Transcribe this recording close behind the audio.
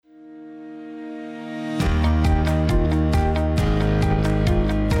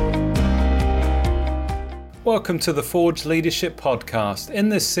Welcome to the Forge Leadership Podcast. In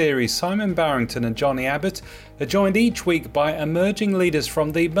this series, Simon Barrington and Johnny Abbott are joined each week by emerging leaders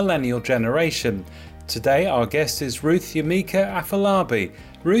from the millennial generation. Today, our guest is Ruth Yamika Afolabi.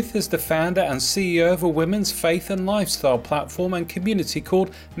 Ruth is the founder and CEO of a women's faith and lifestyle platform and community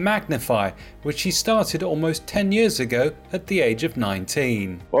called Magnify, which she started almost 10 years ago at the age of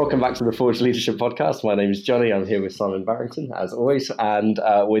 19. Welcome back to the Forge Leadership Podcast. My name is Johnny. I'm here with Simon Barrington, as always, and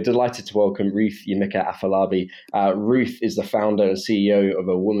we're delighted to welcome Ruth Yamika Afolabi. Ruth is the founder and CEO of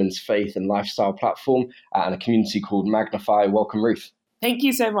a women's faith and lifestyle platform and a community called Magnify. Welcome, Ruth. Thank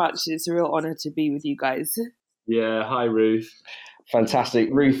you so much. It's a real honor to be with you guys. Yeah, hi, Ruth. Fantastic.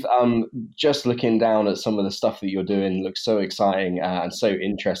 Ruth, just looking down at some of the stuff that you're doing looks so exciting and so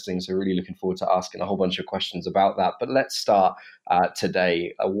interesting. So really looking forward to asking a whole bunch of questions about that. But let's start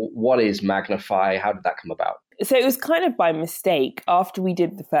today. What is Magnify? How did that come about? So it was kind of by mistake. After we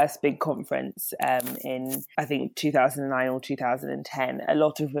did the first big conference in, I think, 2009 or 2010, a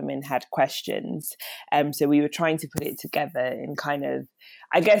lot of women had questions. So we were trying to put it together in kind of,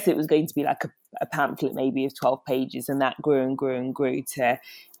 I guess it was going to be like a pamphlet maybe of 12 pages, and that grew and grew and grew to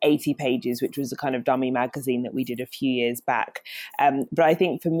 80 pages, which was a kind of dummy magazine that we did a few years back. But I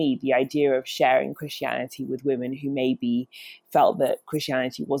think for me, the idea of sharing Christianity with women who maybe felt that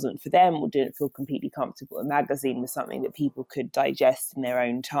Christianity wasn't for them or didn't feel completely comfortable, a magazine was something that people could digest in their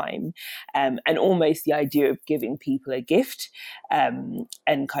own time. And almost the idea of giving people a gift and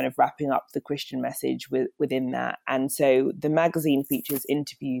kind of wrapping up the Christian message within that. And so the magazine features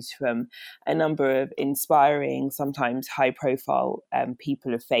interviews from a number of inspiring, sometimes high profile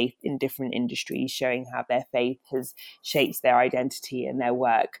people of faith in different industries, showing how their faith has shaped their identity and their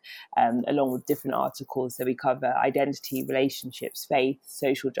work, along with different articles. So we cover identity, relationships, faith,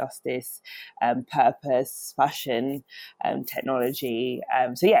 social justice, purpose, fashion, technology.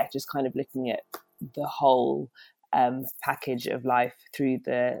 So yeah, just kind of looking at the whole package of life through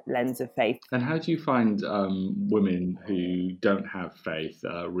the lens of faith. And how do you find women who don't have faith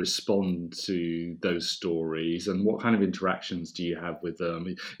respond to those stories, and what kind of interactions do you have with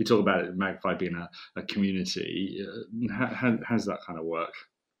them? You talk about it, Magnify being a community. How does that kind of work?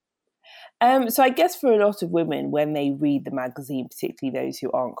 So I guess for a lot of women, when they read the magazine, particularly those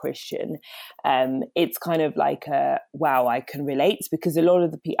who aren't Christian, it's kind of like wow, I can relate, because a lot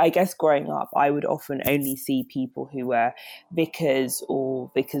of the people, I guess growing up, I would often only see people who were vicars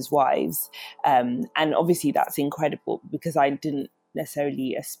or vicars' wives. And obviously that's incredible, because I didn't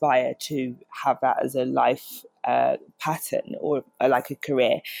necessarily aspire to have that as a life pattern or like a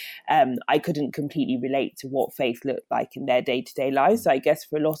career. I couldn't completely relate to what faith looked like in their day-to-day lives. So I guess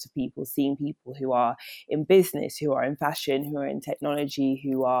for a lot of people, seeing people who are in business, who are in fashion, who are in technology,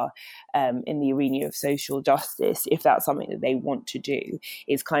 who are in the arena of social justice, if that's something that they want to do,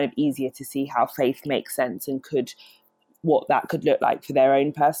 it's kind of easier to see how faith makes sense and what that could look like for their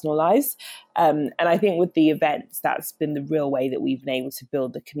own personal lives. And I think with the events, that's been the real way that we've been able to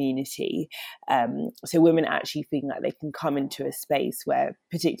build the community. So women actually feeling like they can come into a space where,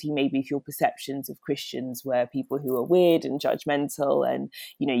 particularly maybe if your perceptions of Christians were people who are weird and judgmental and,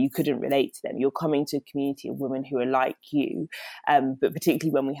 you couldn't relate to them, you're coming to a community of women who are like you. But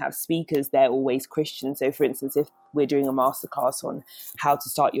particularly when we have speakers, they're always Christian. So for instance, if we're doing a masterclass on how to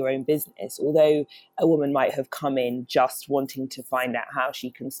start your own business, although a woman might have come in just wanting to find out how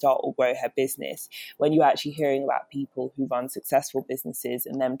she can start or grow her business, when you're actually hearing about people who run successful businesses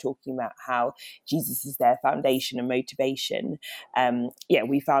and them talking about how Jesus is their foundation and motivation,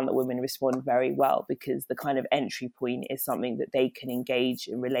 we found that women respond very well, because the kind of entry point is something that they can engage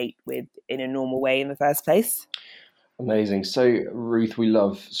and relate with in a normal way in the first place. Amazing. So, Ruth, we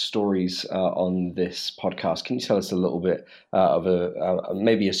love stories on this podcast. Can you tell us a little bit of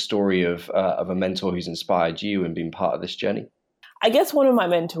maybe a story of a mentor who's inspired you and been part of this journey? I guess one of my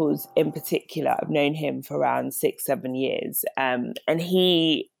mentors in particular, I've known him for around 6-7 years, and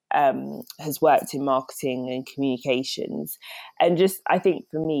he has worked in marketing and communications. And just, I think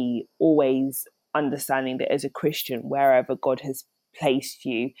for me, always understanding that as a Christian, wherever God has placed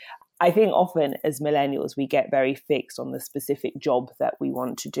you, I think often as millennials, we get very fixed on the specific job that we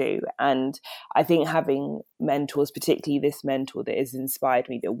want to do. And I think having mentors, particularly this mentor that has inspired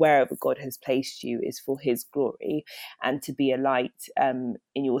me, that wherever God has placed you is for his glory and to be a light in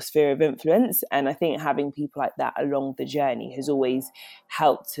your sphere of influence. And I think having people like that along the journey has always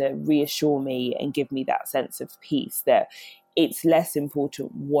helped to reassure me and give me that sense of peace, that it's less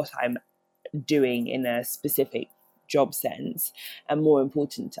important what I'm doing in a specific job sense, and more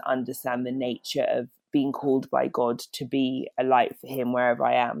important to understand the nature of being called by God to be a light for him wherever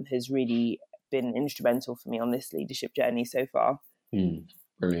I am, has really been instrumental for me on this leadership journey so far.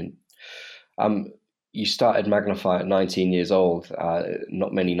 Brilliant. You started Magnify at 19 years old.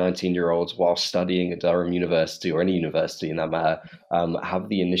 Not many 19-year-olds, while studying at Durham University or any university in that matter, have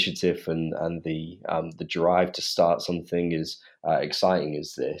the initiative and the drive to start something as exciting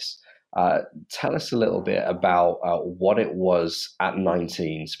as this. Tell us a little bit about what it was at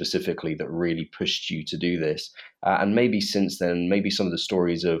 19 specifically that really pushed you to do this, and maybe since then, maybe some of the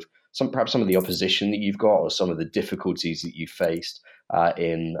stories of perhaps some of the opposition that you've got, or some of the difficulties that you faced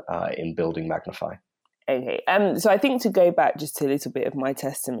in building Magnify. Okay. So I think to go back just to a little bit of my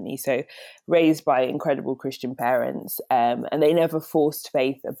testimony. So raised by incredible Christian parents, and they never forced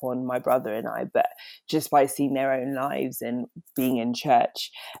faith upon my brother and I, but just by seeing their own lives and being in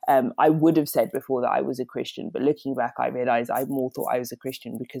church, I would have said before that I was a Christian, but looking back, I realized I more thought I was a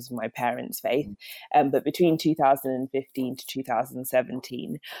Christian because of my parents' faith. But between 2015 to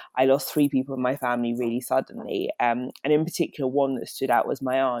 2017, I lost 3 people in my family really suddenly. And in particular, one that stood out was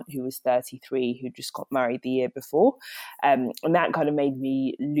my aunt, who was 33, who just got married the year before. And that kind of made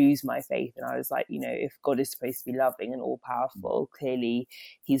me lose my faith. And I was like, if God is supposed to be loving and all powerful, clearly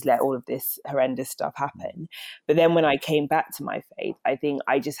he's let all of this horrendous stuff happen. But then when I came back to my faith, I think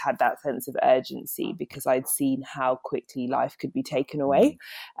I just had that sense of urgency because I'd seen how quickly life could be taken away.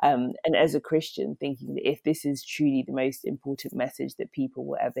 And as a Christian, thinking that if this is truly the most important message that people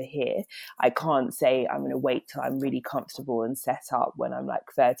will ever hear, I can't say I'm going to wait till I'm really comfortable and set up when I'm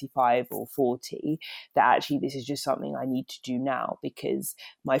like 35 or 40, that actually this is just something I need to do now, because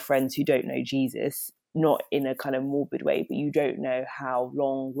my friends who don't know Jesus, not in a kind of morbid way, but you don't know how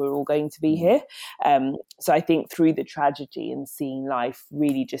long we're all going to be here. So I think through the tragedy and seeing life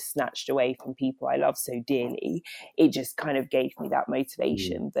really just snatched away from people I love so dearly, it just kind of gave me that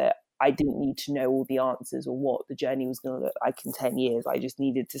motivation that I didn't need to know all the answers or what the journey was going to look like in 10 years. I just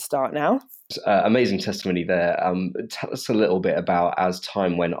needed to start now. Amazing testimony there. Tell us a little bit about, as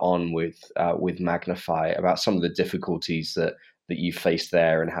time went on with Magnify, about some of the difficulties that you faced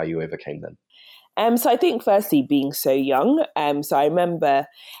there and how you overcame them. So I think firstly, being so young. So I remember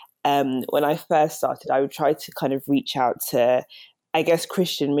when I first started, I would try to kind of reach out to, I guess,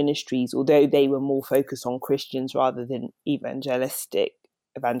 Christian ministries, although they were more focused on Christians rather than evangelistic.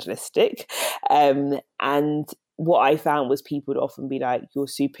 And what I found was people would often be like, you're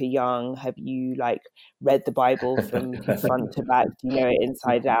super young. Have you like read the Bible from front to back? Do you know it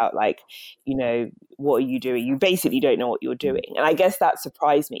inside out? Like, what are you doing? You basically don't know what you're doing. And I guess that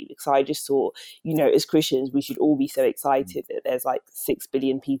surprised me because I just thought, as Christians, we should all be so excited that there's like 6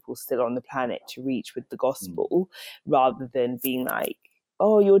 billion people still on the planet to reach with the gospel, rather than being like,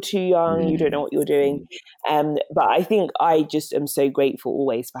 oh, you're too young, you don't know what you're doing. But I think I just am so grateful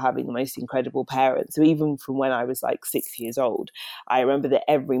always for having the most incredible parents. So even from when I was like 6 years old, I remember that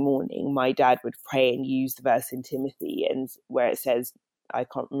every morning my dad would pray and use the verse in Timothy, and where it says, I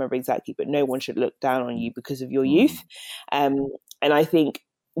can't remember exactly, but no one should look down on you because of your youth. And I think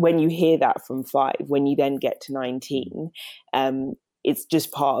when you hear that from 5, when you then get to 19, it's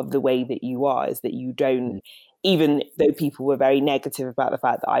just part of the way that you are, is that you don't, even though people were very negative about the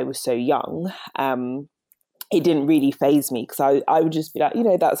fact that I was so young, it didn't really faze me, because I would just be like,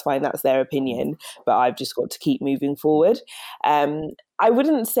 that's fine, that's their opinion, but I've just got to keep moving forward. I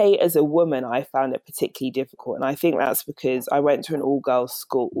wouldn't say as a woman I found it particularly difficult, and I think that's because I went to an all-girls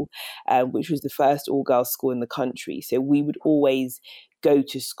school, which was the first all-girls school in the country. So we would always go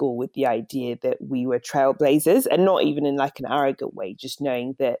to school with the idea that we were trailblazers, and not even in like an arrogant way, just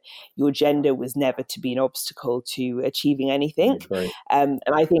knowing that your gender was never to be an obstacle to achieving anything. Right. And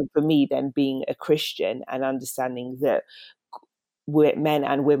I think for me then, being a Christian and understanding that men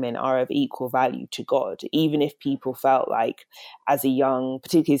and women are of equal value to God, even if people felt like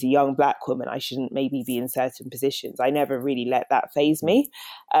particularly as a young Black woman, I shouldn't maybe be in certain positions, I never really let that faze me.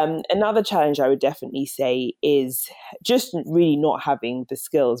 Another challenge I would definitely say is just really not having the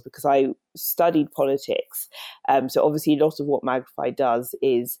skills, because I studied politics. So obviously a lot of what Magnify does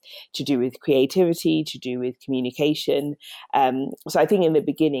is to do with creativity, to do with communication. So I think in the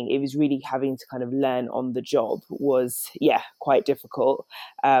beginning, it was really having to kind of learn on the job was, quite difficult.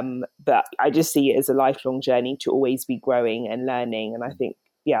 But I just see it as a lifelong journey to always be growing and learning. And I think,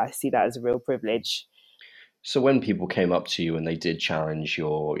 I see that as a real privilege. So when people came up to you and they did challenge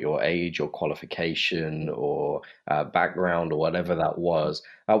your age or qualification or background or whatever that was,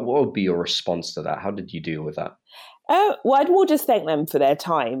 what would be your response to that? How did you deal with that? Well, I'd more just thank them for their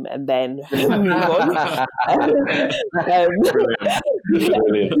time and then move on.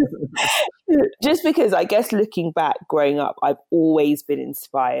 Brilliant. Just because I guess looking back, growing up, I've always been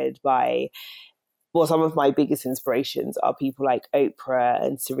inspired by well, some of my biggest inspirations are people like Oprah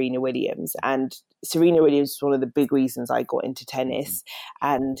and Serena Williams. And Serena Williams was one of the big reasons I got into tennis.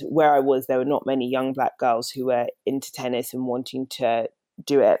 And where I was, there were not many young Black girls who were into tennis and wanting to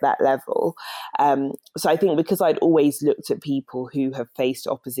do it at that level. So I think because I'd always looked at people who have faced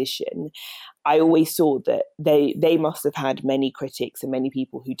opposition, I always saw that they must have had many critics and many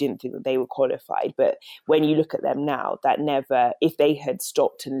people who didn't think that they were qualified. But when you look at them now, that never, if they had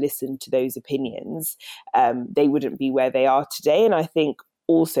stopped and listened to those opinions, they wouldn't be where they are today. And I think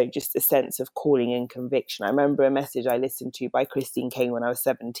also just a sense of calling and conviction. I remember a message I listened to by Christine Kane when I was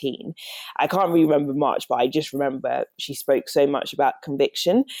 17. I can't really remember much, but I just remember she spoke so much about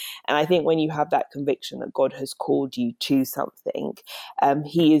conviction. And I think when you have that conviction that God has called you to something,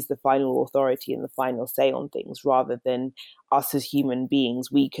 he is the final authority and the final say on things, rather than us as human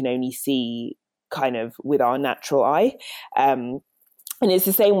beings. We can only see kind of with our natural eye. And it's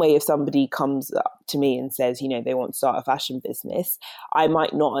the same way if somebody comes up to me and says, you know, they want to start a fashion business, I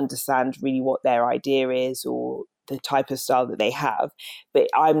might not understand really what their idea is or the type of style that they have, but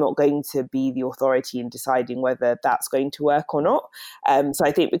I'm not going to be the authority in deciding whether that's going to work or not. So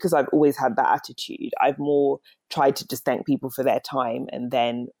I think because I've always had that attitude, I've more tried to just thank people for their time and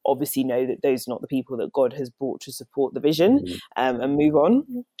then obviously know that those are not the people that God has brought to support the vision, and move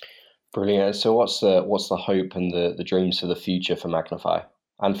on. Brilliant. So what's the hope and the dreams for the future for Magnify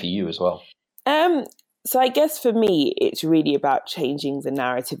and for you as well? So I guess for me, it's really about changing the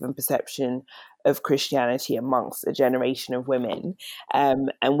narrative and perception of Christianity amongst a generation of women.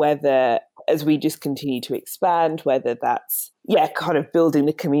 And whether, as we just continue to expand, whether that's, kind of building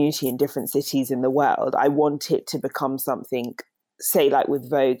the community in different cities in the world, I want it to become something, say like with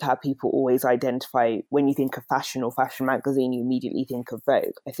Vogue, how people always identify when you think of fashion or fashion magazine, you immediately think of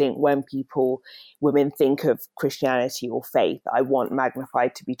Vogue. I think when women think of Christianity or faith, I want Magnify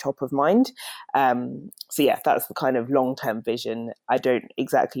to be top of mind. That's the kind of long-term vision. I don't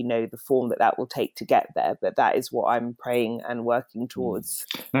exactly know the form that will take to get there, but that is what I'm praying and working towards.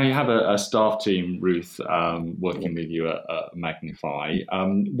 Now you have a staff team, Ruth, working with you at Magnify.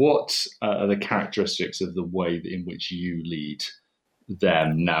 What are the characteristics of the way in which you lead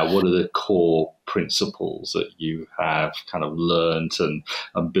them now? What are the core principles that you have kind of learned and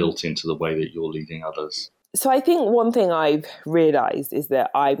built into the way that you're leading others? So I think one thing I've realised is that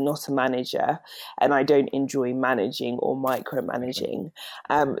I'm not a manager and I don't enjoy managing or micromanaging.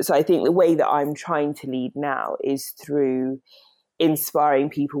 So I think the way that I'm trying to lead now is through inspiring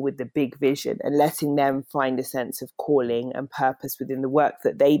people with the big vision and letting them find a sense of calling and purpose within the work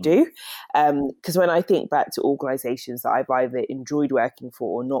that they do. Because when I think back to organisations that I've either enjoyed working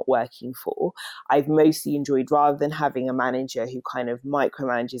for or not working for, I've mostly enjoyed, rather than having a manager who kind of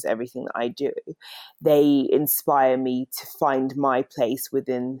micromanages everything that I do, they inspire me to find my place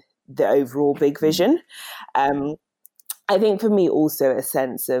within the overall big vision. I think for me also a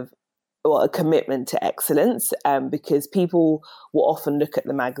sense of a commitment to excellence, because people will often look at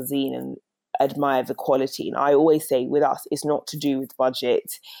the magazine and admire the quality. And I always say with us, it's not to do with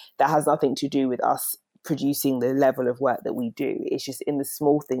budget. That has nothing to do with us producing the level of work that we do. It's just in the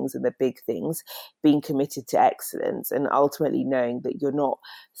small things and the big things, being committed to excellence and ultimately knowing that you're not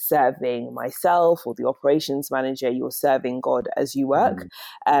serving myself or the operations manager, you're serving God as you work.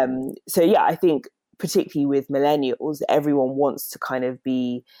 I think particularly with millennials, everyone wants to kind of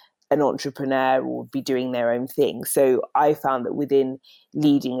be an entrepreneur or be doing their own thing. So I found that within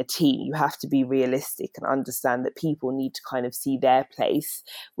leading a team, you have to be realistic and understand that people need to kind of see their place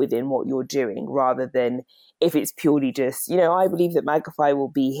within what you're doing, rather than if it's purely just, I believe that Magnify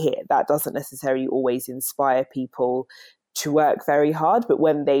will be here. That doesn't necessarily always inspire people to work very hard, but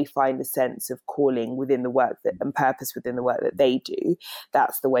when they find a sense of calling within the work and purpose within the work that they do,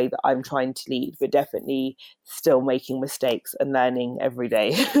 that's the way that I'm trying to lead, but definitely still making mistakes and learning every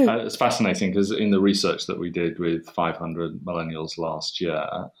day. It's fascinating because in the research that we did with 500 millennials last year,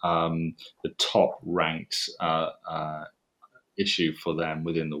 the top ranked issue for them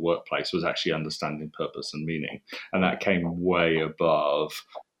within the workplace was actually understanding purpose and meaning, and that came way above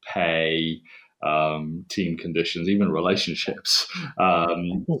pay, team conditions, even relationships. How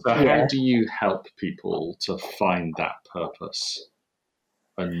do you help people to find that purpose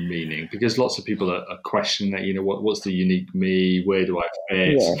and meaning? Because lots of people are questioning that, what's the unique me? Where do I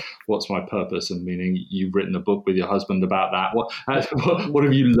fit? What's my purpose and meaning? You've written a book with your husband about that. What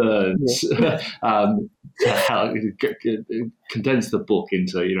have you learned to help condense the book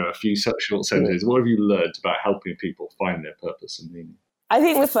into, a few short sentences? What have you learned about helping people find their purpose and meaning? I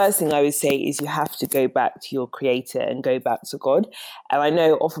think the first thing I would say is you have to go back to your creator and go back to God. And I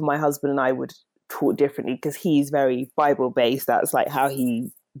know often my husband and I would talk differently because he's very Bible based. That's like how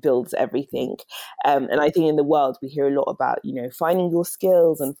he builds everything. And I think in the world, we hear a lot about, finding your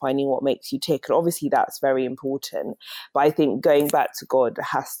skills and finding what makes you tick. And obviously that's very important. But I think going back to God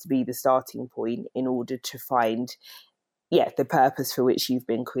has to be the starting point in order to find the purpose for which you've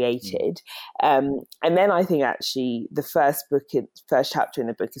been created. And then I think actually the first chapter in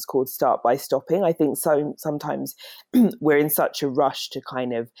the book is called Start by Stopping. I think sometimes we're in such a rush to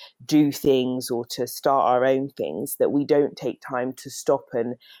kind of do things or to start our own things that we don't take time to stop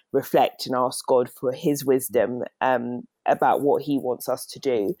and reflect and ask God for his wisdom about what he wants us to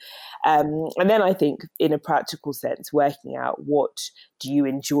do. And then I think in a practical sense, working out what do you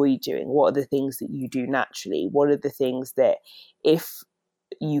enjoy doing? What are the things that you do naturally? What are the things that if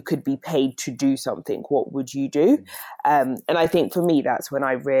you could be paid to do something, what would you do? And I think for me, that's when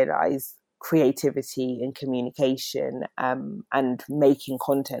I realized creativity and communication and making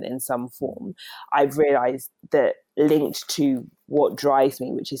content in some form, I've realized that linked to what drives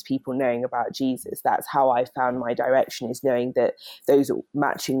me, which is people knowing about Jesus. That's how I found my direction, is knowing that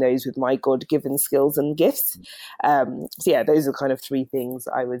matching those with my God-given skills and gifts. Those are kind of three things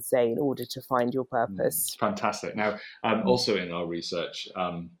I would say in order to find your purpose. Fantastic. Now, also in our research,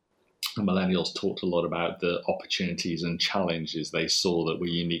 millennials talked a lot about the opportunities and challenges they saw that were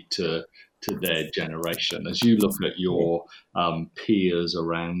unique to their generation. As you look at your peers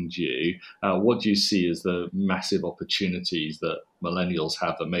around you, what do you see as the massive opportunities that millennials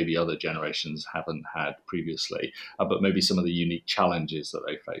have that maybe other generations haven't had previously, but maybe some of the unique challenges that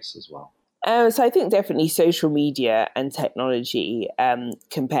they face as well? So I think definitely social media and technology,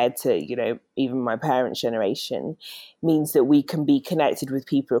 compared to, even my parents' generation, means that we can be connected with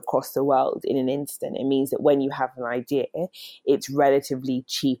people across the world in an instant. It means that when you have an idea, it's relatively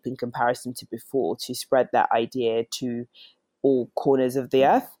cheap in comparison to before to spread that idea to all corners of the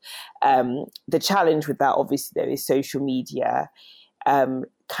earth. The challenge with that, obviously, though, is social media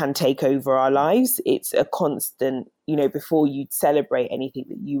can take over our lives. It's a constant, before you'd celebrate anything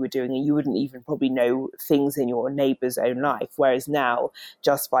that you were doing, and you wouldn't even probably know things in your neighbour's own life. Whereas now,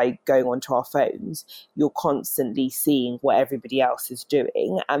 just by going onto our phones, you're constantly seeing what everybody else is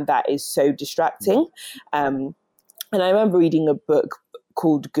doing. And that is so distracting. And I remember reading a book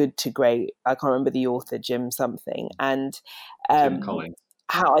called Good to Great. I can't remember the author, Jim something. And Jim Collins.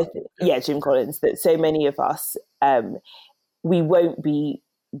 Jim Collins, that so many of us, we won't be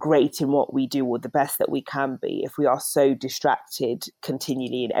great in what we do or the best that we can be if we are so distracted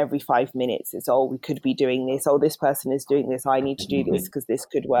continually, and every 5 minutes it's, we could be doing this, this person is doing this, I need to do this because this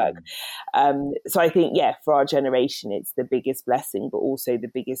could work. So I think, for our generation, it's the biggest blessing, but also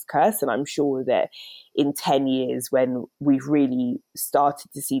the biggest curse. And I'm sure that in 10 years, when we've really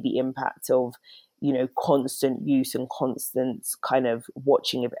started to see the impact of constant use and constant kind of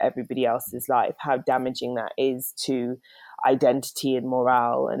watching of everybody else's life, how damaging that is to identity and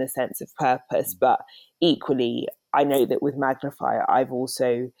morale and a sense of purpose. But equally, I know that with Magnifier, I've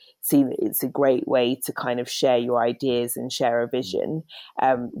also seen that it's a great way to kind of share your ideas and share a vision,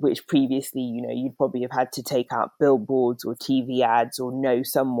 which previously, you'd probably have had to take out billboards or TV ads or know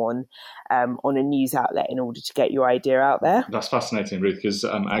someone on a news outlet in order to get your idea out there. That's fascinating, Ruth, because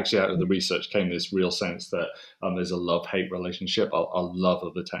actually out of the research came this real sense that there's a love-hate relationship, a love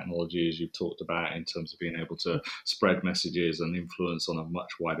of the technology, as you've talked about, in terms of being able to spread messages and influence on a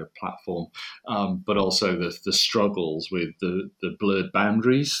much wider platform, but also the struggles with the blurred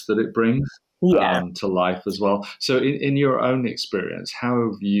boundaries that it brings to life as well. So in your own experience, how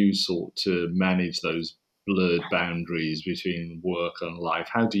have you sought to manage those blurred boundaries between work and life?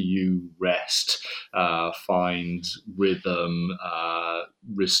 How do you rest, find rhythm,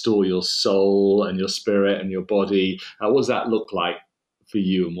 restore your soul and your spirit and your body? What does that look like for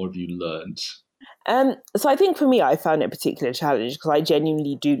you, and what have you learned? So I think for me, I found it a particular challenge because I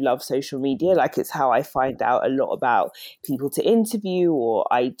genuinely do love social media. Like, it's how I find out a lot about people to interview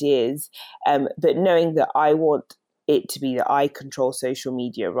or ideas. But knowing that I want it to be that I control social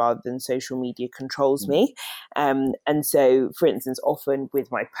media rather than social media controls me. And so, for instance, often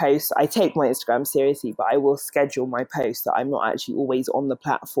with my posts, I take my Instagram seriously, but I will schedule my posts that I'm not actually always on the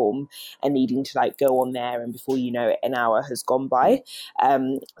platform and needing to go on there. And before you know it, an hour has gone by.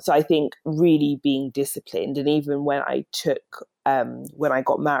 So I think really being disciplined. And even when I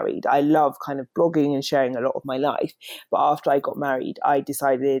got married, I love kind of blogging and sharing a lot of my life. But after I got married, I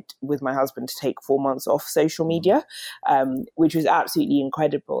decided with my husband to take 4 months off social media, which was absolutely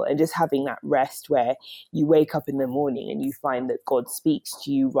incredible. And just having that rest where you wake up in the morning and you find that God speaks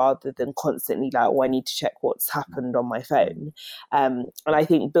to you rather than constantly I need to check what's happened on my phone. And I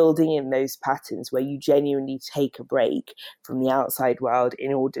think building in those patterns where you genuinely take a break from the outside world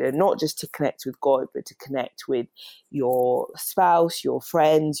in order not just to connect with God, but to connect with yourself spouse, your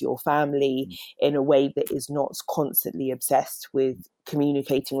friends, your family, in a way that is not constantly obsessed with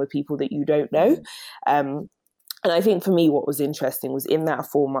communicating with people that you don't know. And I think for me, what was interesting was in that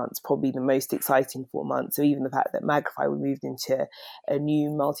 4 months, probably the most exciting 4 months. So even the fact that Magnify, we moved into a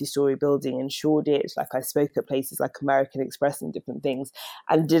new multi-story building in Shoreditch, like I spoke at places like American Express and different things,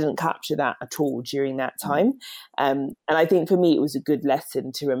 and didn't capture that at all during that time. And I think for me, it was a good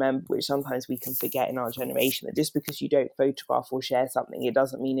lesson to remember, which sometimes we can forget in our generation, that just because you don't photograph or share something, it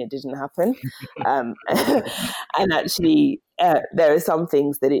doesn't mean it didn't happen. And actually, there are some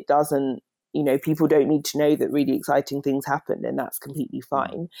things that it doesn't, people don't need to know that really exciting things happened, and that's completely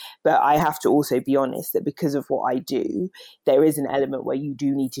fine. But I have to also be honest that because of what I do, there is an element where you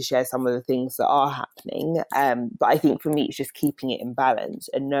do need to share some of the things that are happening. But I think for me, it's just keeping it in balance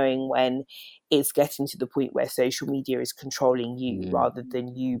and knowing when it's getting to the point where social media is controlling you rather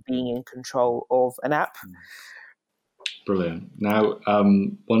than you being in control of an app. Brilliant. Now,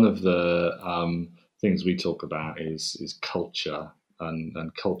 one of the things we talk about is culture. And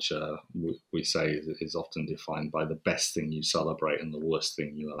culture, we say, is often defined by the best thing you celebrate and the worst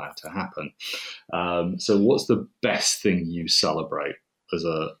thing you allow to happen. So what's the best thing you celebrate as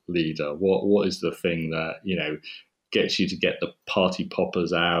a leader? What is the thing that, gets you to get the party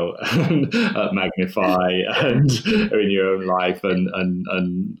poppers out and Magnify and in your own life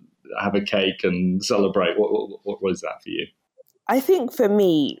and have a cake and celebrate? What is that for you? I think for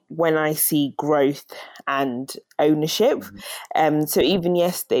me, when I see growth and ownership, so even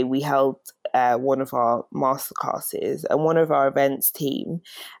yesterday we held one of our masterclasses, and one of our events team,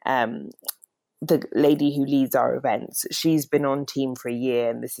 the lady who leads our events, she's been on team for a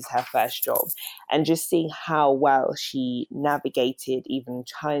year and this is her first job. And just seeing how well she navigated even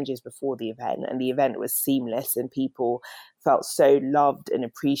challenges before the event, and the event was seamless and people felt so loved and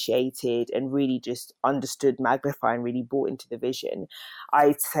appreciated and really just understood Magnify and really bought into the vision.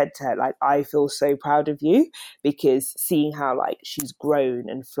 I said to her, I feel so proud of you, because seeing how she's grown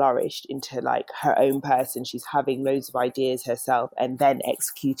and flourished into her own person, she's having loads of ideas herself and then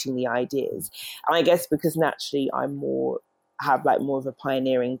executing the ideas. And I guess because naturally I'm have more of a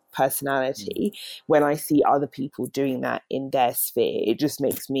pioneering personality, when I see other people doing that in their sphere, it just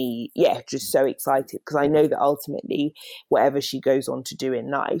makes me just so excited, because I know that ultimately whatever she goes on to do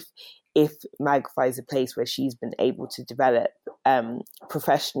in life, if Magnify is a place where she's been able to develop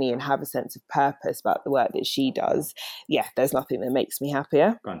professionally and have a sense of purpose about the work that she does, there's nothing that makes me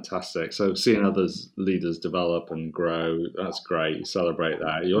happier. Fantastic. So seeing others leaders develop and grow, that's great. You celebrate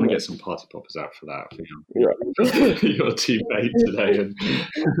that. You want to get some party poppers out for that, for your teammate today,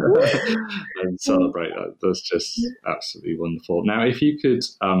 and celebrate that. That's just absolutely wonderful. Now, if you could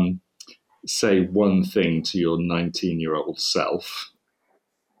say one thing to your 19-year-old self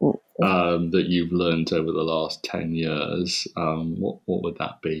that you've learned over the last 10 years, what would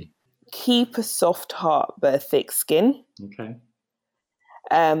that be? Keep a soft heart but a thick skin. Okay.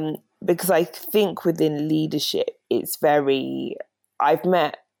 Because I think within leadership, I've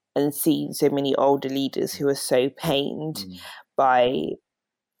met and seen so many older leaders who are so pained by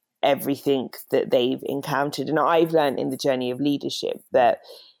everything that they've encountered. And I've learned in the journey of leadership that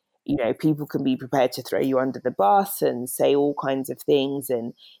people can be prepared to throw you under the bus and say all kinds of things,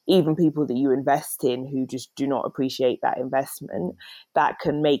 and even people that you invest in who just do not appreciate that investment, that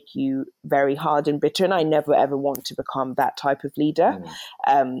can make you very hard and bitter. And I never ever want to become that type of leader.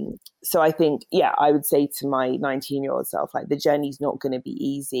 So I think, I would say to my 19-year-old self, the journey's not going to be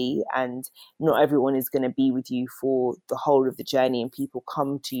easy, and not everyone is going to be with you for the whole of the journey, and people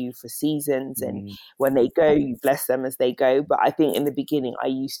come to you for seasons, and when they go, you bless them as they go. But I think in the beginning, I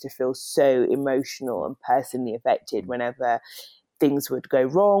used to feel so emotional and personally affected whenever things would go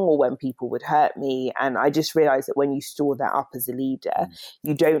wrong or when people would hurt me. And I just realized that when you store that up as a leader,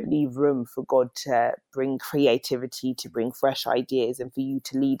 you don't leave room for God to bring creativity, to bring fresh ideas, and for you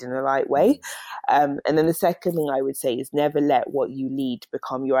to lead in the right way. And then the second thing I would say is never let what you lead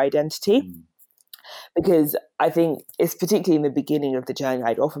become your identity. Because I think it's particularly in the beginning of the journey,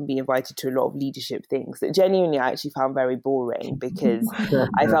 I'd often be invited to a lot of leadership things that genuinely I actually found very boring, because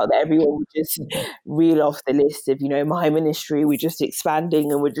I felt that everyone would just reel off the list of, my ministry, we're just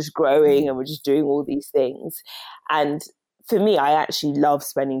expanding and we're just growing and we're just doing all these things. And for me, I actually love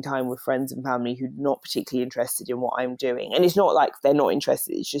spending time with friends and family who are not particularly interested in what I'm doing. And it's not like they're not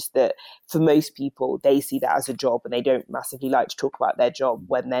interested. It's just that for most people, they see that as a job and they don't massively like to talk about their job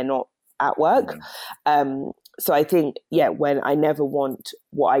when they're not at work. So I think, when I never want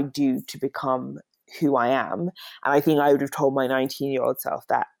what I do to become who I am. And I think I would have told my 19-year-old self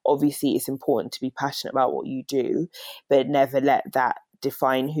that obviously it's important to be passionate about what you do, but never let that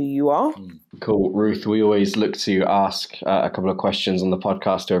define who you are. Cool. Ruth, we always look to ask a couple of questions on the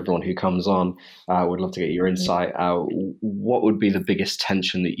podcast to everyone who comes on. Would love to get your insight. What would be the biggest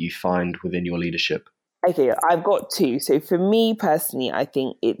tension that you find within your leadership? Okay, I've got two. So for me personally, I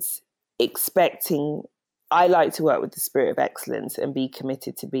think it's expecting, I like to work with the spirit of excellence and be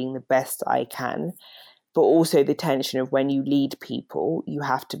committed to being the best I can. But also the tension of when you lead people, you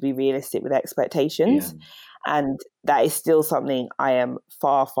have to be realistic with expectations. Yeah. And that is still something I am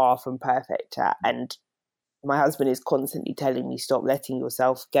far, far from perfect at. And my husband is constantly telling me, stop letting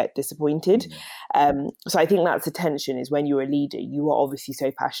yourself get disappointed. So I think that's the tension, is when you're a leader, you are obviously so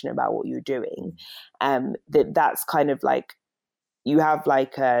passionate about what you're doing. That's kind of like, you have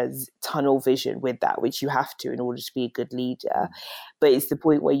like a tunnel vision with that, which you have to in order to be a good leader. But it's the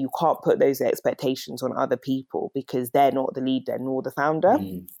point where you can't put those expectations on other people because they're not the leader nor the founder.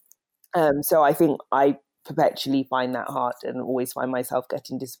 So I think I perpetually find that hard and always find myself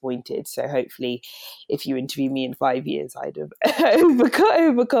getting disappointed. So hopefully if you interview me in 5 years, I'd have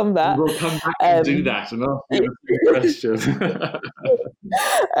overcome that. We'll come back and do that and ask you a few questions.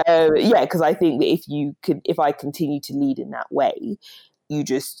 Because I think that if I continue to lead in that way, you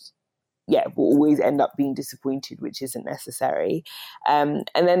just will always end up being disappointed, which isn't necessary. And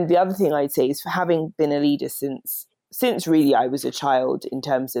then the other thing I'd say is, for having been a leader since really I was a child, in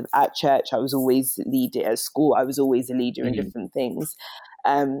terms of at church, I was always a leader. At school, I was always a leader in different things.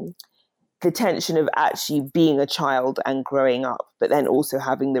 The tension of actually being a child and growing up, but then also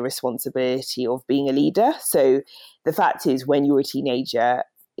having the responsibility of being a leader. So the fact is, when you're a teenager,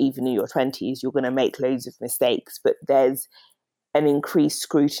 even in your 20s, you're going to make loads of mistakes, but there's an increased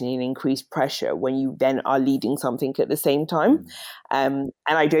scrutiny and increased pressure when you then are leading something at the same time. And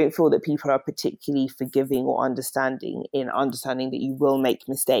I don't feel that people are particularly forgiving or understanding that you will make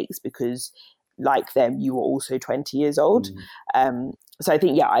mistakes, because like them, you were also 20 years old. So I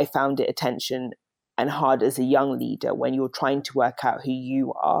think, I found it a tension and hard as a young leader when you're trying to work out who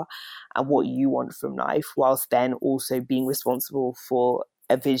you are and what you want from life, whilst then also being responsible for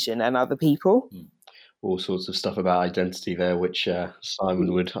a vision and other people. All sorts of stuff about identity there, which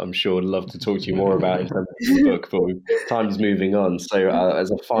Simon would, I'm sure, love to talk to you more about in terms of the book, but time's moving on. So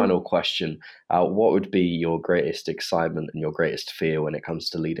as a final question, what would be your greatest excitement and your greatest fear when it comes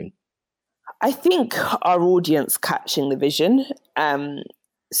to leading? I think our audience catching the vision.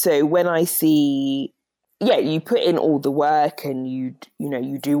 So when I see, you put in all the work and you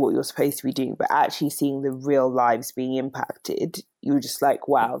do what you're supposed to be doing, but actually seeing the real lives being impacted, you're just like,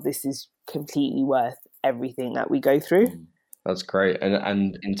 wow, this is completely worth everything that we go through. That's great.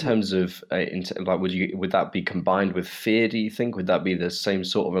 And in terms of would that be combined with fear, do you think? Would that be the same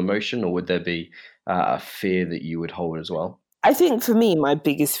sort of emotion, or would there be a fear that you would hold as well? I think for me, my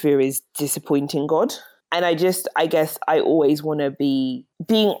biggest fear is disappointing God. And I guess I always want to being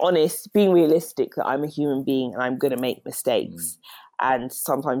honest, being realistic, that I'm a human being and I'm going to make mistakes. And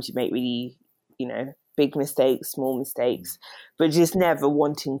sometimes you make really, big mistakes, small mistakes, but just never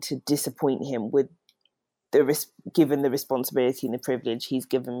wanting to disappoint him with given the responsibility and the privilege he's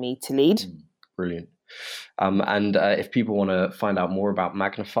given me to lead. Brilliant. And if people want to find out more about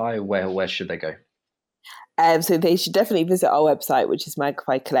Magnify, where should they go? So they should definitely visit our website, which is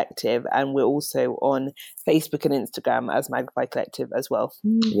Magnify Collective, and we're also on Facebook and Instagram as Magnify Collective as well.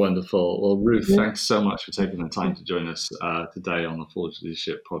 Wonderful. Well, Ruth, thanks so much for taking the time to join us today on the Forged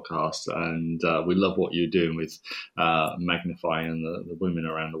Leadership podcast, and we love what you're doing with Magnify and the women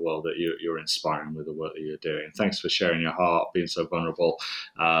around the world that you're inspiring with the work that you're doing. Thanks for sharing your heart, being so vulnerable,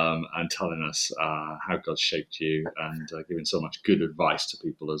 and telling us how God shaped you, and giving so much good advice to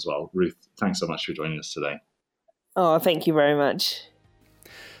people as well. Ruth, thanks so much for joining us today. Oh, thank you very much.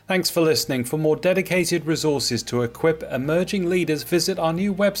 Thanks for listening. For more dedicated resources to equip emerging leaders, visit our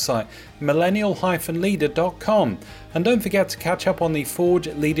new website, millennial-leader.com. And don't forget to catch up on the Forge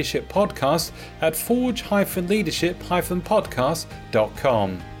Leadership podcast at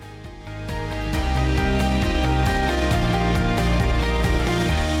forge-leadership-podcast.com.